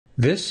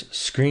This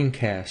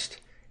screencast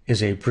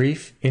is a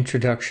brief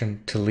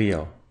introduction to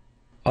Leo.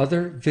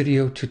 Other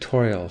video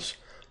tutorials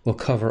will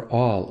cover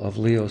all of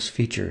Leo's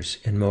features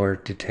in more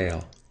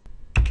detail.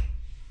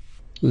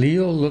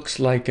 Leo looks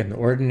like an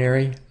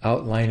ordinary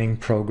outlining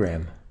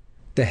program.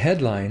 The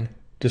headline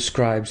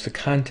describes the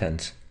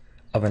contents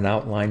of an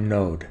outline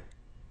node.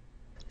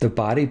 The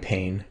body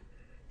pane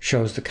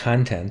shows the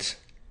contents,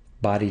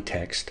 body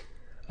text,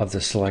 of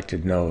the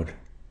selected node.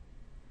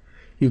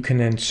 You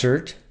can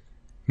insert,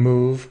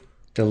 move,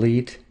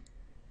 delete,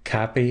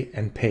 copy,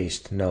 and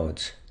paste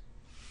nodes.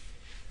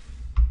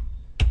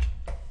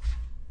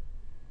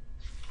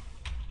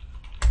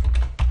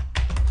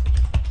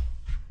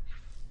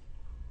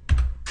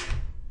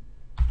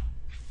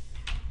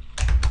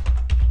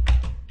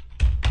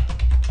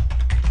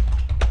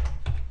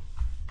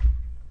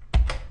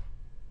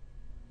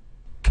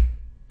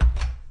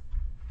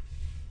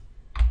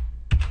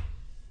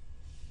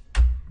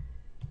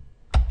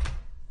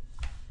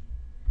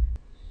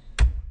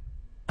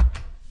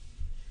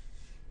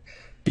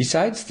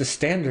 Besides the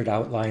standard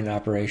outline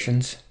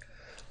operations,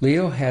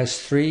 Leo has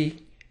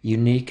three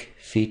unique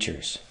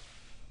features.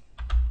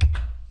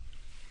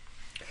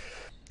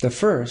 The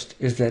first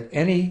is that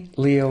any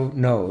Leo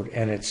node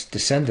and its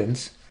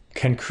descendants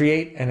can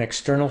create an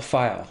external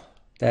file,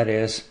 that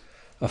is,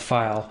 a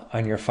file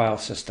on your file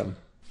system.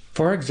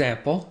 For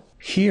example,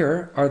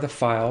 here are the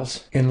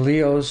files in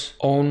Leo's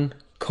own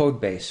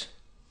codebase.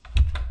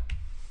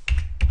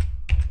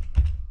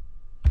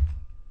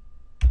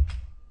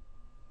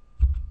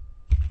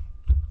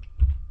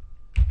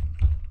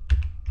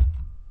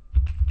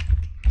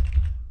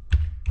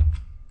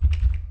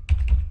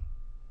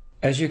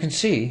 As you can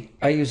see,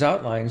 I use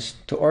outlines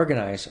to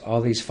organize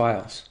all these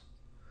files.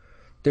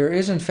 There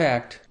is, in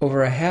fact,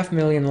 over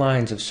 500,000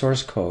 lines of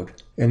source code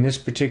in this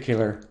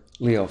particular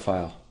Leo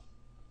file.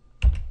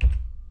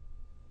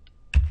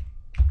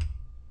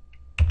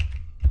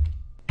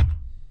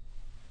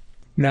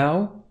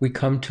 Now we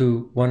come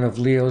to one of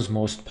Leo's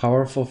most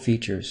powerful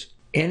features.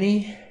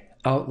 Any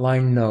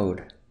outline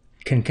node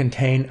can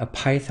contain a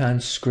Python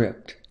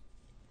script,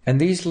 and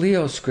these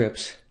Leo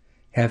scripts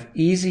have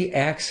easy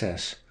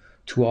access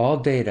to all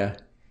data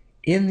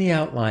in the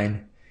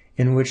outline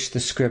in which the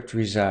script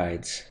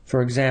resides.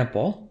 For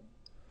example,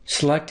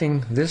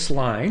 selecting this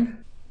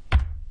line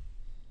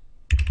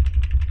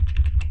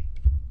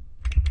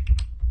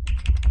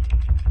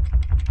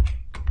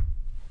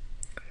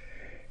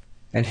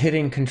and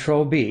hitting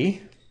Control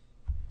B,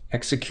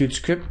 execute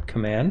script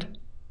command,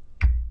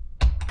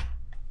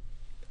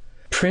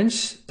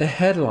 prints the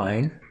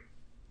headline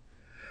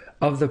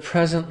of the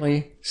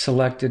presently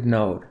selected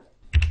node.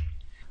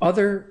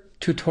 Other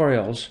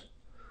tutorials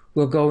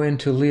will go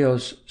into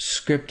Leo's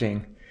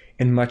scripting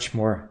in much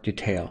more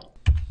detail.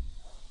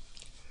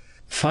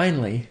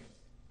 Finally,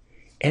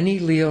 any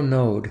Leo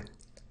node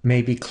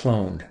may be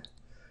cloned.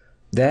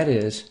 That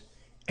is,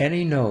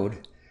 any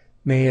node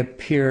may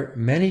appear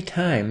many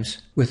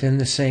times within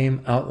the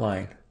same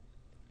outline.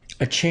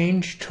 A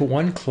change to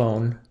one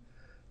clone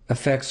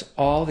affects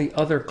all the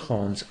other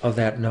clones of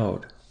that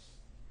node.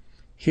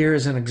 Here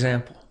is an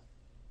example.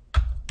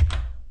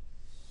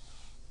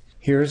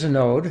 Here's a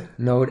node,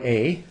 node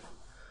A,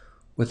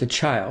 with a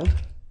child,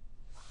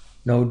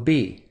 node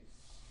B.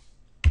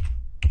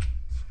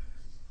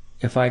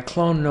 If I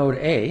clone node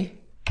A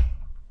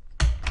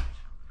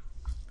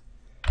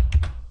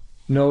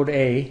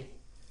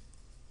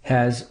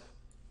has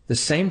the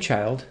same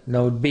child,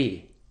 node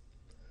B.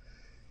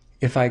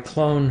 If I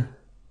clone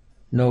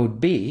node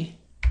B,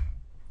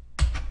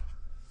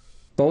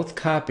 both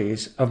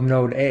copies of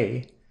node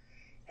A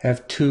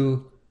have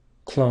two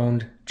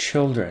cloned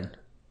children.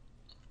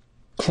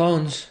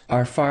 Clones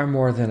are far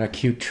more than a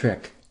cute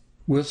trick.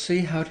 We'll see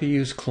how to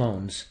use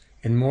clones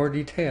in more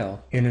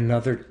detail in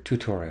another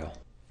tutorial.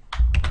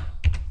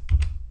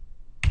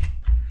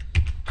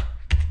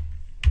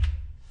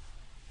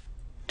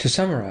 To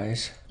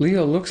summarize,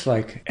 Leo looks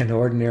like an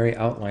ordinary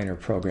outliner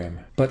program,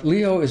 but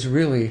Leo is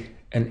really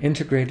an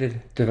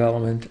integrated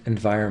development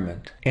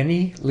environment.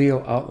 Any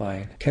Leo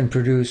outline can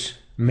produce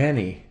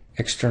many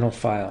external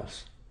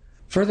files.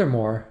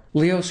 Furthermore,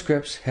 Leo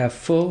scripts have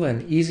full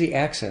and easy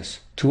access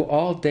to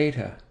all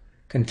data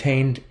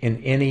contained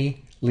in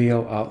any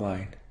Leo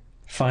outline.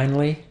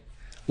 Finally,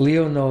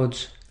 Leo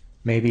nodes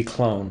may be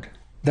cloned.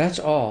 That's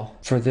all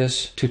for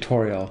this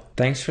tutorial.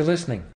 Thanks for listening.